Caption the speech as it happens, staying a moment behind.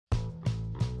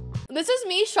This is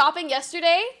me shopping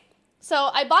yesterday. So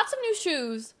I bought some new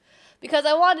shoes because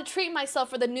I wanted to treat myself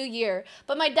for the new year.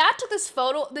 But my dad took this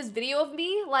video of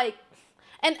me, like,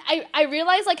 and I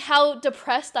realized like how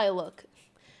depressed I look.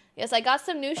 Yes, I got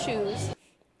some new shoes.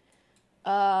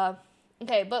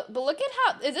 Okay, but look at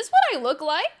how, is this what I look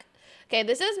like? Okay,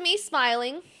 this is me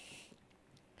smiling.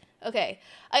 Okay,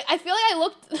 I feel like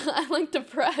I look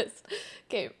depressed.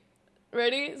 Okay,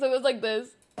 ready? So it was like this.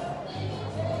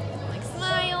 Like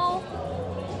smile.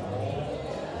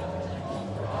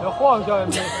 It's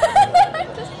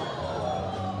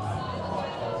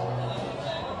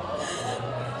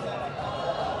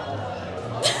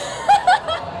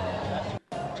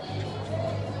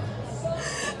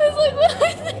like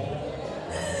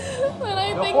when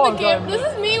I think the game. This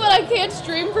is me when I can't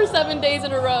stream for 7 days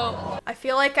in a row. I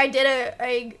feel like I did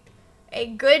a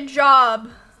good job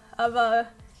of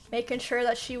making sure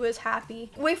that she was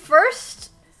happy. We first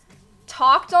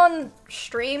talked on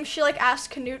stream. She like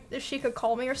asked Canute if she could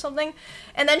call me or something,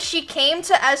 and then she came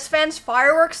to S-Fan's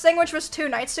fireworks thing, which was 2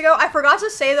 nights ago. I forgot to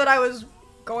say that I was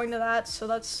going to that, so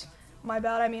that's my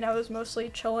bad. I mean, I was mostly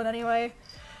chilling anyway.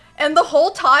 And the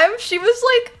whole time she was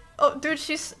like, oh dude,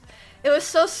 it was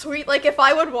so sweet. Like if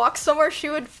I would walk somewhere, she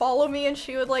would follow me and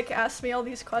she would like ask me all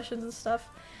these questions and stuff.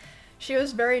 She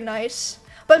was very nice.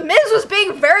 But Miz was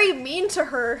being very mean to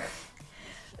her.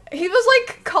 He was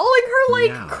like calling her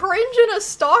like cringe and a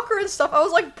stalker and stuff. I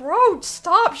was like, bro,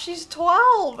 stop, she's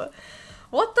 12.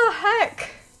 What the heck?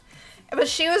 But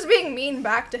she was being mean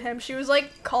back to him. She was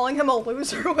like calling him a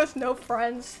loser with no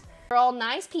friends. They're all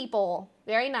nice people,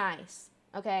 very nice.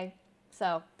 Okay,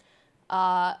 so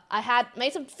I had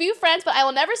made some few friends, but I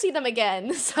will never see them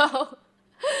again, so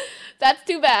that's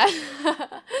too bad.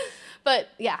 But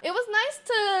yeah, it was nice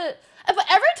to, but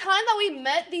every time that we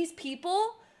met these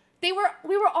people, we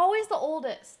were always the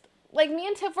oldest. Like me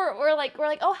and Tiff were like,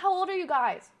 oh, how old are you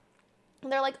guys?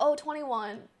 And they're like, oh,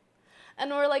 21.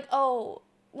 And we're like, oh,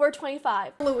 we're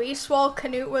 25. Luis, while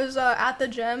Canute was at the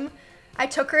gym, I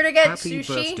took her to get sushi.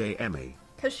 Happy birthday, Emmy.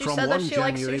 Because she said that she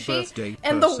likes sushi,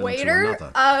 and the waiter,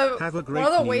 one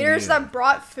of the waiters that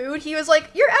brought food, he was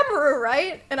like, "You're Emiru,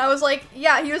 right?" And I was like,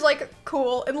 "Yeah." He was like,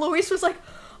 "Cool." And Luis was like,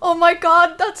 "Oh my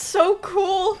god, that's so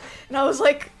cool." And I was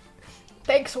like,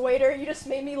 "Thanks, waiter. You just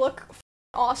made me look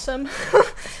awesome."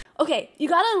 Okay, you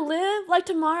gotta live like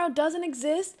tomorrow doesn't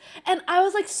exist. And I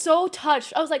was like so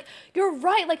touched. I was like, "You're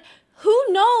right. Like, who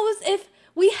knows if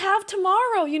we have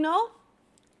tomorrow, you know?"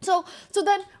 So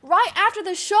then right after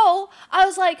the show, I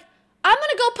was like, I'm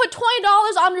gonna go put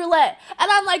 $20 on roulette. And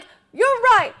I'm like, you're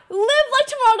right, live like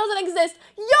tomorrow doesn't exist,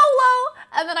 YOLO!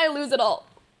 And then I lose it all.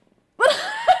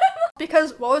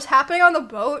 Because what was happening on the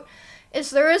boat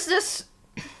is there was this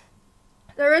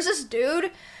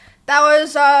dude that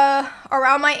was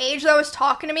around my age that was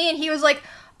talking to me, and he was like,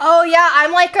 oh yeah,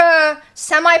 I'm like a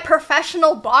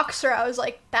semi-professional boxer. I was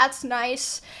like, that's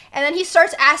nice. And then he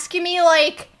starts asking me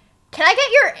like, can I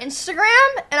get your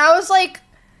Instagram? And I was like,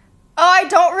 oh, I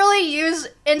don't really use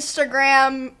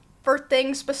Instagram for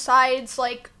things besides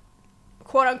like,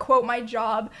 quote unquote, my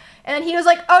job. And then he was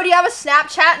like, oh, do you have a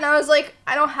Snapchat? And I was like,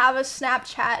 I don't have a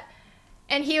Snapchat.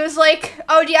 And he was like,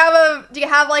 oh, do you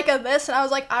have like a this? And I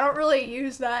was like, I don't really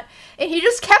use that. And he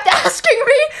just kept asking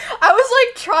me. I was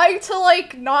like trying to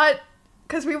like not,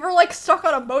 because we were like stuck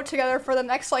on a boat together for the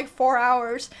next like 4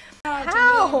 hours.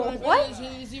 How? What?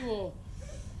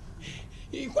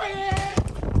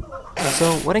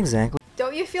 So, what exactly?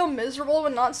 Don't you feel miserable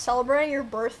when not celebrating your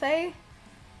birthday?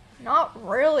 Not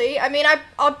really. I mean, I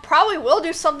probably will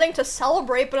do something to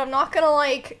celebrate, but I'm not gonna,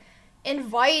 like,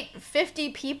 invite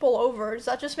 50 people over. Does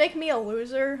that just make me a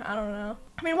loser? I don't know.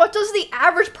 I mean, what does the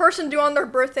average person do on their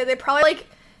birthday? They probably, like,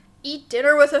 eat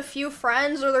dinner with a few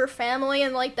friends or their family,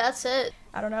 and, like, that's it.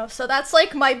 I don't know. So that's,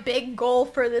 like, my big goal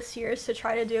for this year is to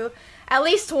try to do at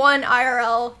least one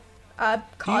IRL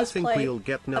cosplay. You think we'll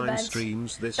get 9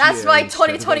 streams this That's year? my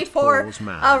 2024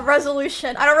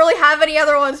 resolution. I don't really have any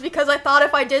other ones because I thought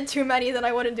if I did too many, then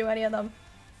I wouldn't do any of them.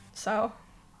 So,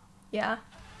 yeah.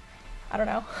 I don't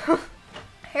know.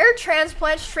 Hair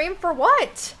transplant stream for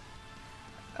what?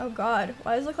 Oh god,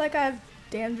 why does it look like I have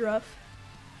dandruff?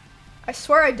 I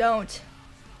swear I don't.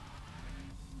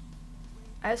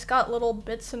 I just got little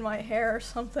bits in my hair or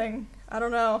something. I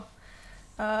don't know.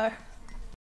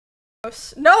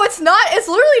 No, it's not. It's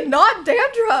literally not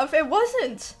dandruff. It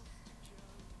wasn't.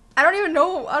 I don't even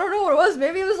know. I don't know what it was.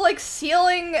 Maybe it was like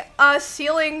sealing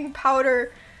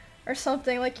powder or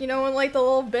something. Like, you know, when like the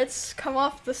little bits come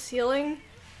off the ceiling.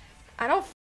 I don't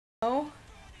know.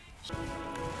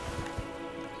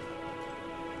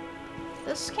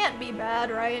 This can't be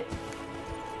bad, right?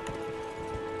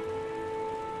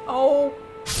 Oh.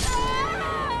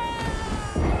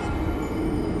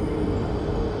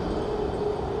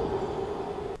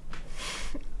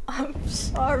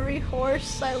 Sorry,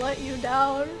 horse, I let you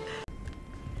down.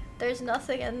 There's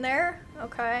nothing in there?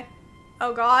 Okay.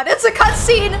 Oh god, it's a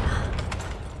cutscene!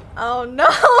 Oh no!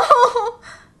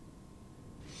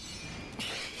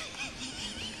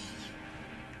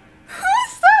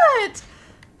 Who's that?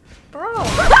 Bro.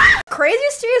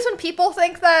 Craziest to me is when people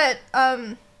think that,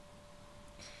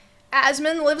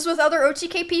 Asmon lives with other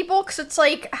OTK people, because it's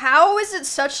like, how is it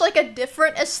such like a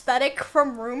different aesthetic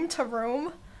from room to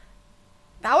room?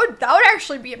 That would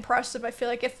actually be impressive. I feel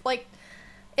like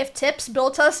if Tips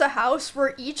built us a house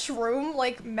where each room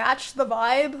like matched the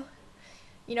vibe,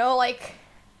 you know, like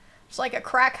it's like a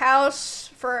crack house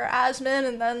for Asmon,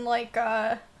 and then like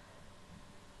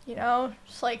you know,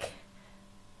 just like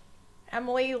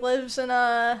Emily lives in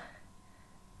a,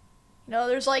 you know,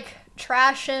 there's like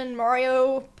trash and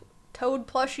Mario Toad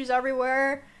plushies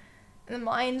everywhere, and then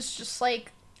mine's just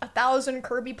like 1,000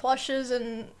 Kirby plushes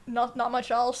and not much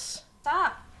else.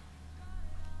 Stop.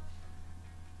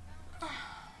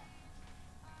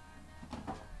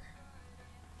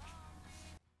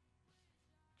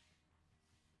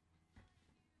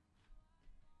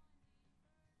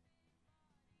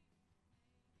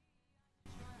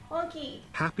 Monkey.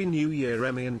 Happy New Year,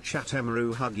 Emmy and chat.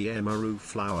 Emiru, huggy Emiru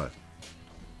flower.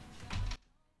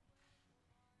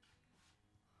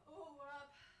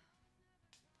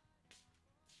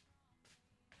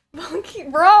 Monkey,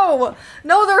 bro!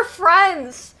 No, they're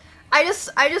friends! I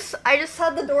just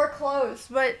had the door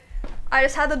closed,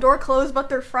 but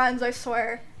they're friends, I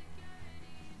swear.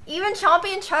 Even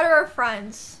Chompy and Cheddar are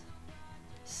friends.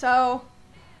 So,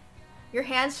 your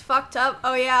hand's fucked up?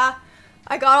 Oh yeah,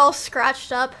 I got all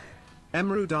scratched up.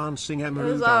 Emiru dancing, Emiru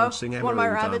It was, dancing, Emiru one of my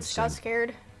rabbits dancing. got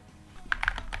scared.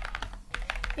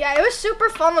 Yeah, it was super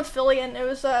fun with Fillion. It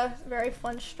was a very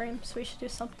fun stream, so we should do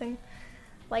something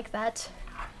like that.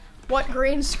 What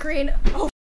green screen? Oh,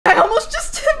 I almost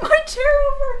just tipped my chair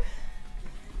over.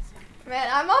 Man,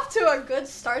 I'm off to a good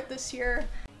start this year.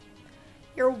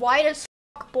 You're white as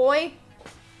fuck, boy.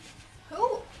 Who?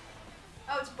 Oh,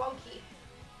 it's Bunky.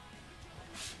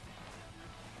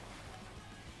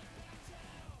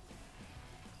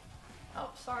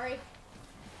 Oh, sorry.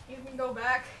 You can go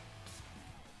back.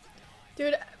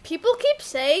 Dude, people keep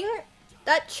saying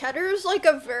that Cheddar's like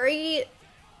a very,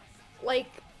 like,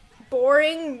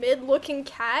 boring, mid-looking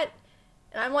cat.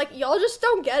 And I'm like, y'all just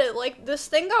don't get it. Like, this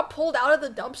thing got pulled out of the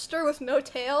dumpster with no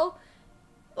tail.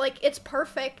 Like, it's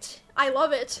perfect. I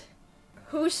love it.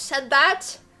 Who said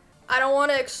that? I don't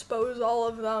want to expose all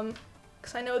of them,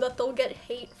 because I know that they'll get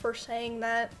hate for saying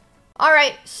that.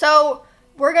 Alright, so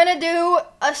we're gonna do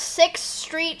a 6th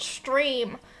Street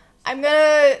stream. I'm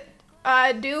gonna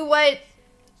do what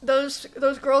those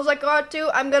girls like got to.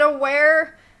 I'm gonna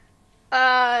wear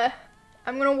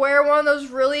one of those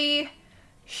really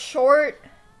short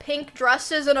pink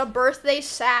dresses and a birthday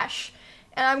sash,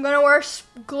 and I'm gonna wear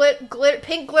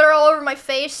pink glitter all over my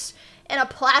face and a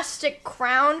plastic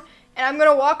crown, and I'm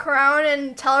gonna walk around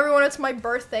and tell everyone it's my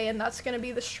birthday, and that's gonna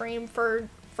be the stream for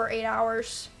 8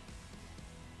 hours.